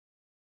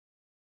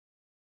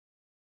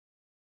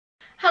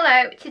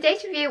Hello,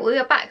 today's review we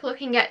are back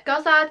looking at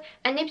Gossard,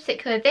 and in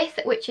particular this,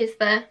 which is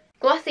the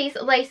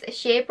Glossies Lace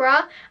Sheer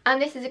Bra,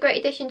 and this is a great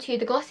addition to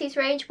the Glossies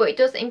range, but it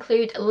does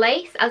include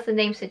lace as the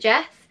name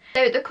suggests.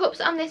 So the cups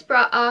on this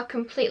bra are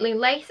completely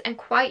lace and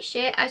quite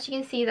sheer, as you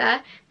can see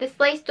there. This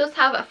lace does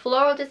have a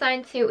floral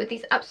design to it with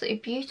these absolutely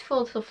beautiful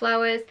little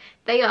flowers.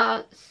 They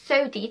are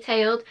so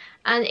detailed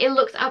and it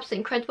looks absolutely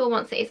incredible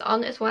once it is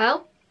on as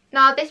well.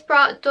 Now this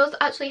bra does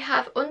actually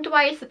have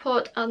underwire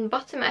support on the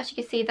bottom, as you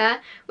can see there,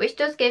 which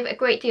does give a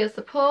great deal of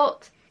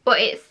support, but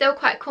it's still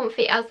quite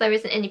comfy as there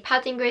isn't any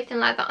padding or anything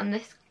like that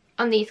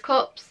on these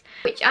cups,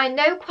 which I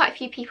know quite a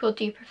few people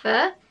do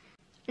prefer.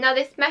 Now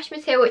this mesh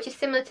material, which is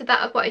similar to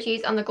that of what is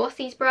used on the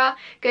Glossies bra,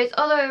 goes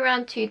all the way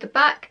around to the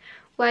back,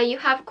 where you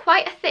have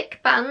quite a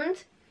thick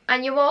band,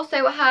 and you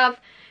also have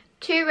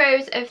 2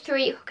 rows of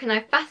 3 hook and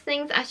eye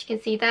fastenings, as you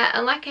can see there.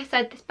 And like I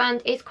said, this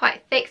band is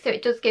quite thick, so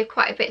it does give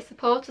quite a bit of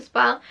support as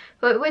well.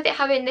 But with it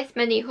having this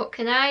many hook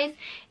and eyes,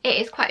 it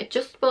is quite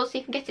adjustable, so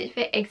you can get it to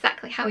fit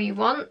exactly how you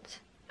want.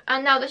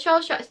 And now the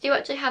shoulder straps do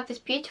actually have this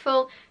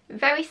beautiful,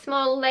 very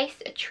small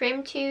lace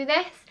trim to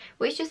this,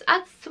 which just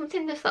adds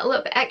something just a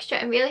little bit extra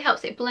and really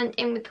helps it blend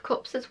in with the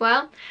cups as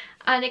well.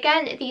 And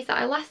again, these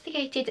are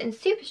elasticated and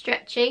super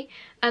stretchy,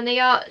 and they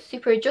are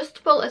super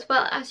adjustable as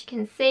well. As you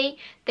can see,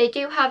 they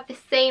do have the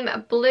same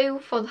blue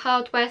for the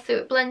hardware, so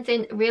it blends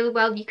in really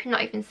well. You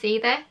cannot even see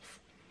this.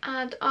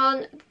 And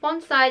on one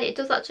side it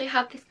does actually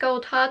have this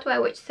gold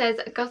hardware which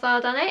says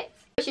Gossard on it,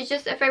 which is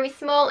just a very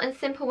small and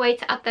simple way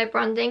to add their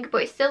branding,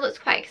 but it still looks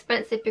quite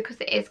expensive because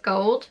it is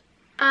gold.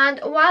 And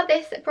while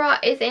this bra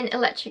is in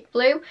electric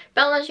blue,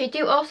 Belle Lingerie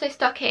do also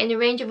stock it in a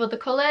range of other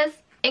colours,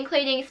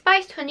 including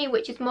Spiced Honey,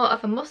 which is more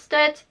of a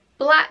mustard,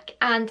 black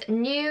and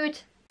nude,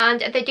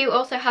 and they do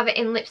also have it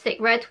in Lipstick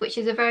Red, which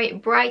is a very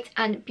bright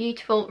and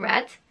beautiful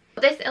red.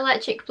 This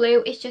electric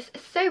blue is just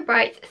so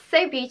bright,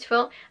 so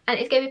beautiful, and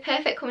it's going to be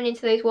perfect coming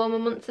into those warmer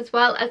months as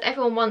well, as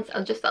everyone wants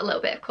just that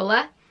little bit of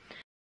colour.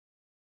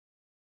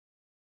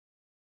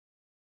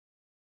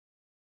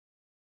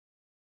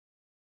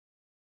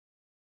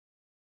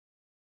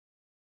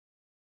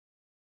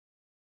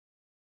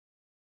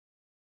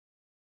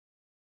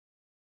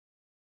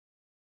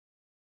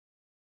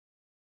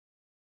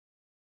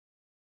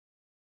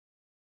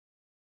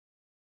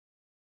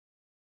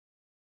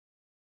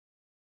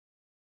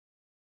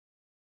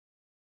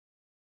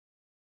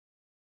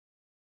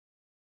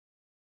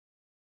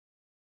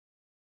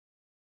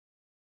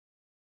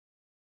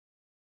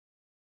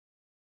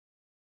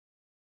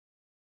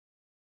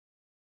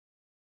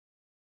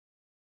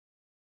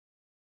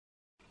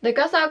 The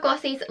Gossard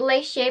Glossies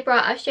Lace Sheer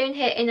Bra, as shown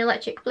here in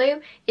electric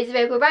blue, is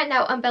available right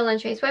now on Belle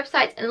Lingerie's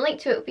website, and a link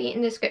to it will be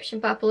in the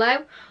description bar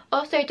below.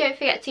 Also, don't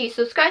forget to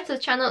subscribe to the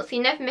channel so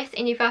you never miss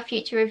any of our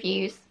future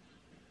reviews.